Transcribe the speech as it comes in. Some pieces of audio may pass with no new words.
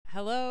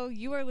Hello,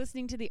 you are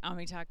listening to the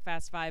OmniTalk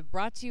Fast 5,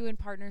 brought to you in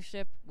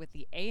partnership with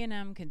the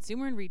A&M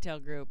Consumer and Retail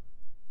Group,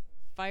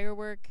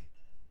 Firework,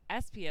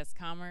 SPS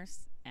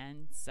Commerce,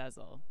 and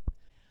Sezzle.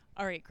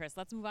 All right, Chris,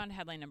 let's move on to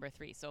headline number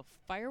 3. So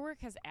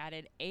Firework has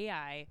added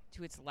AI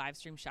to its live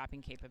stream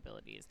shopping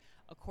capabilities.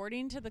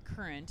 According to The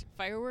Current,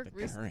 Firework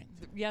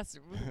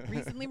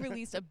recently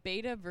released a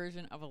beta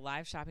version of a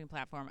live shopping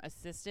platform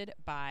assisted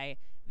by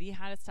the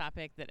hottest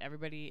topic that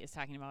everybody is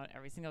talking about at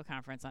every single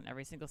conference on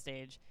every single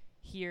stage,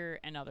 here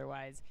and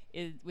otherwise,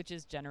 which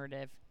is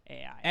generative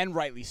AI. And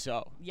rightly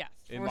so. Yes,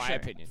 in my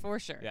opinion. For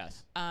sure.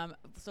 Yes.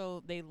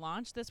 So they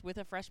launched this with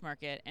a fresh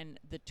market, and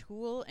the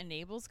tool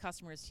enables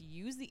customers to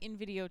use the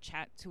in-video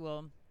chat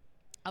tool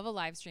of a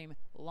live stream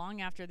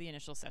long after the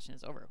initial session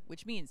is over,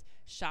 which means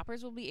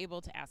shoppers will be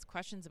able to ask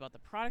questions about the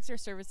products or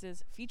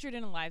services featured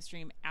in a live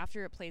stream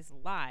after it plays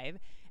live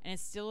and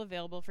is still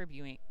available for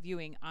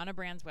viewing on a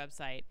brand's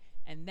website.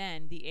 And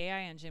then the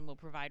AI engine will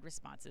provide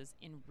responses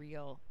in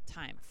real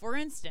time. For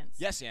instance,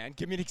 yes, Ann,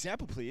 give me an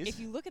example, please. If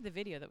you look at the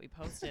video that we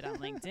posted on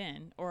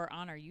LinkedIn or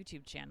on our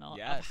YouTube channel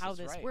yes, of how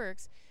this right.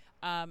 works,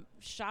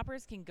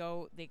 shoppers can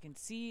go, they can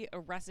see a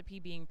recipe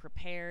being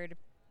prepared,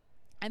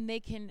 and they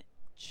can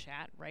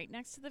chat right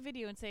next to the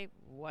video and say,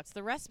 what's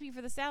the recipe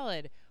for the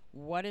salad?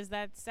 What is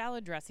that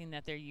salad dressing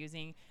that they're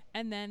using?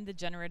 And then the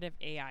generative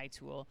AI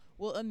tool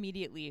will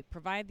immediately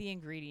provide the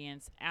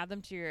ingredients,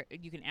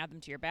 you can add them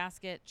to your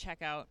basket,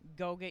 check out,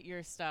 go get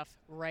your stuff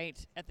right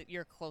at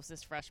your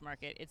closest fresh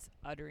market. It's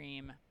a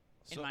dream,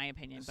 in my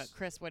opinion. But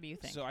Chris, what do you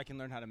think? So I can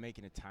learn how to make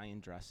an Italian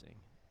dressing.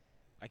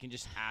 I can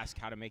just ask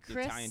how to make Chris,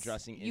 the Italian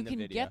dressing in the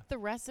video. You can get the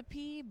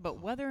recipe,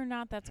 but whether or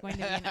not that's going to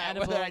be an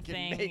edible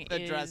thing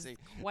is dressing.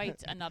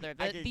 Quite another.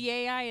 The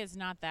AI is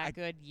not that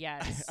good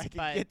yet. I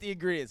can get the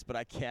ingredients, but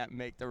I can't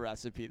make the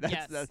recipe.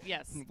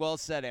 Yes. Well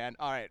said, Ann.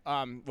 All right.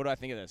 What do I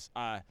think of this?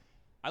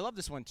 I love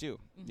this one too.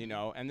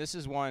 Mm-hmm. And this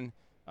is one.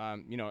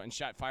 And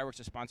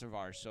Firework's a sponsor of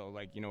ours, so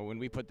when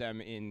we put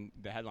them in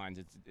the headlines,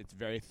 it's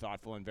very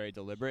thoughtful and very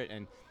deliberate,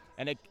 and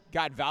it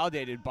got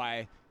validated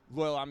by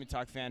loyal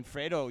OmniTalk fan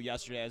Fredo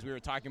yesterday as we were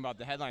talking about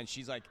the headlines.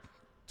 She's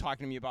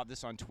talking to me about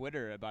this on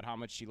Twitter about how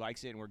much she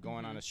likes it, and we're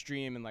going on a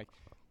stream and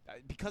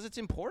because it's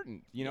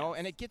important, Yes.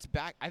 And it gets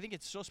back. I think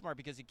it's so smart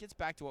because it gets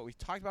back to what we've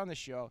talked about on the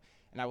show,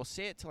 and I will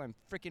say it till I'm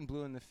freaking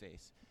blue in the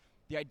face.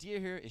 The idea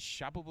here is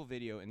shoppable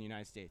video in the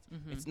United States.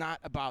 Mm-hmm. It's not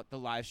about the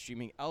live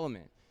streaming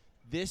element.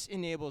 This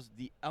enables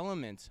the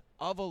elements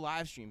of a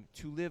live stream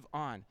to live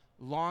on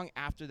long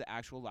after the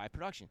actual live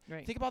production.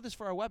 Right. Think about this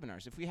for our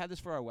webinars. If we had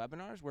this for our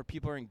webinars where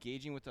people are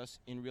engaging with us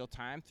in real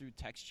time through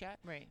text chat,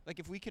 right.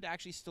 If we could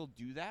actually still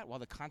do that while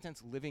the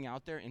content's living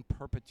out there in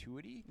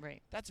perpetuity,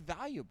 right. That's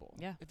valuable.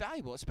 Yeah. It's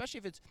valuable, especially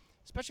if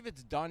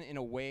it's done in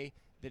a way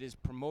that is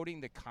promoting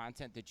the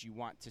content that you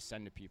want to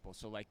send to people.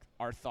 So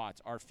our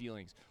thoughts, our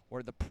feelings,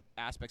 or the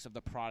aspects of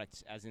the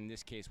products, as in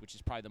this case, which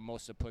is probably the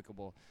most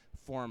applicable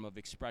form of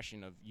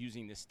expression of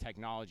using this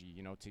technology,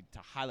 to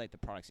highlight the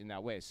products in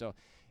that way. So,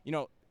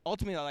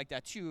 ultimately, I like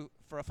that too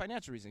for a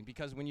financial reason,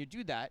 because when you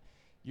do that,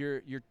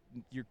 you're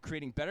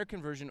creating better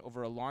conversion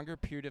over a longer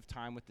period of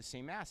time with the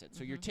same asset.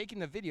 So you're taking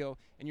the video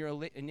and you're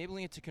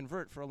enabling it to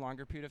convert for a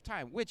longer period of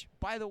time, which,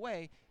 by the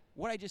way,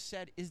 what I just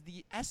said is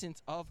the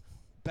essence of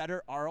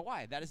better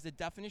ROI. That is the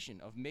definition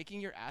of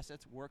making your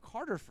assets work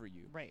harder for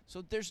you. Right.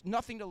 So there's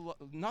nothing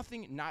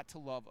not to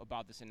love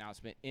about this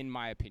announcement, in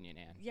my opinion,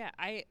 Ann. Yeah,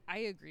 I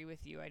agree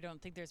with you. I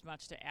don't think there's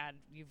much to add.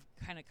 You've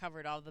kind of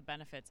covered all the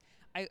benefits.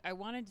 I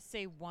wanted to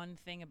say one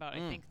thing about,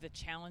 I think, the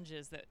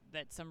challenges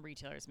that some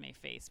retailers may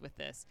face with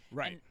this,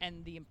 right.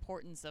 and the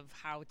importance of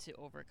how to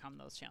overcome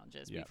those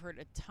challenges. Yep. We've heard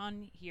a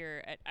ton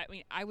here.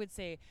 I would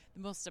say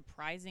the most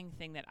surprising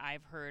thing that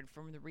I've heard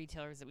from the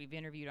retailers that we've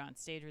interviewed on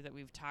stage or that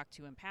we've talked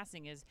to in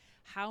passing is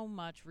how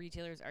much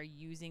retailers are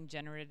using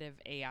generative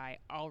AI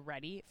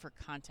already for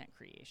content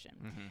creation.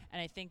 Mm-hmm.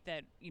 And I think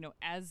that,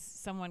 as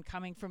someone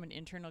coming from an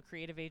internal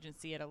creative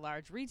agency at a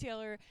large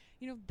retailer,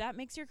 that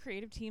makes your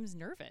creative teams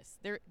nervous.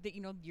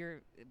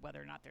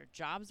 Whether or not their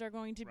jobs are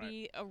going to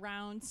be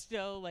around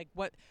still,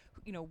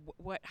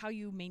 how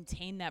you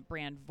maintain that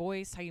brand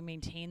voice, how you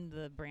maintain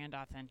the brand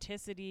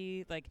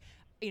authenticity,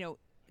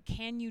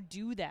 can you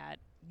do that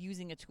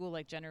using a tool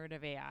like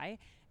generative AI?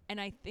 And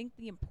I think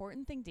the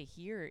important thing to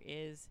hear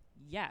is,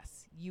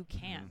 yes, you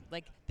can.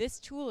 This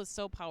tool is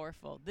so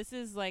powerful. This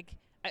is I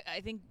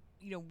think,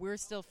 we're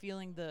still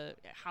feeling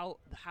how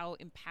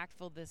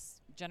impactful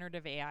this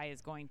generative AI is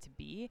going to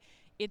be.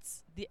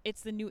 It's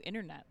the new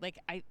internet.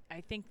 I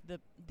think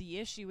the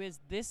issue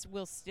is this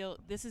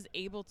is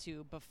able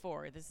to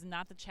before. This is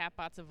not the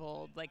chatbots of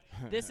old.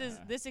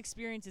 This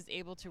experience is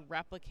able to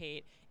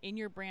replicate in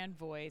your brand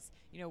voice,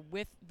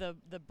 with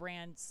the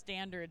brand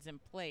standards in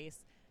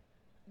place,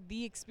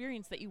 the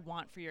experience that you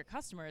want for your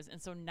customers.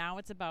 And so now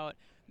it's about,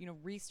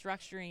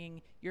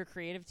 restructuring your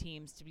creative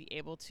teams to be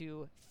able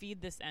to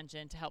feed this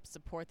engine to help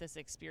support this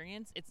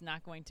experience. It's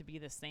not going to be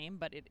the same,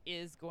 but it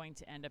is going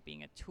to end up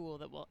being a tool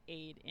that will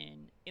aid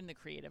in the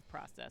creative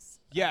process.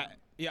 Yeah,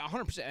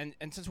 100%.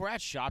 And since we're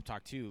at Shop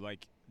Talk too,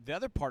 the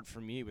other part for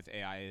me with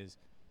AI is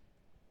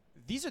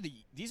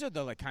these are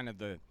the like kind of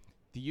the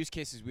use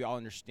cases we all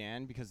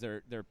understand because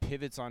they're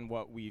pivots on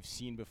what we've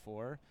seen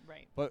before.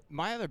 Right. But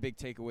my other big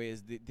takeaway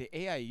is the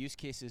AI use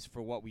cases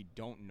for what we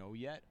don't know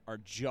yet are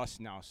just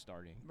now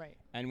starting. Right.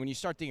 And when you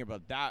start thinking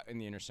about that in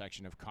the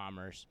intersection of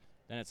commerce,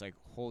 then it's like,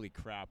 holy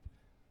crap,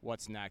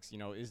 what's next? You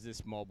know, is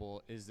this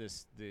mobile? Is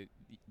this the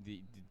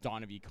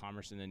dawn of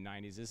e-commerce in the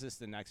 90s? Is this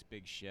the next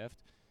big shift?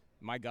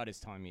 My gut is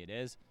telling me it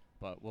is,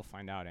 but we'll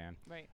find out, Ann. Right.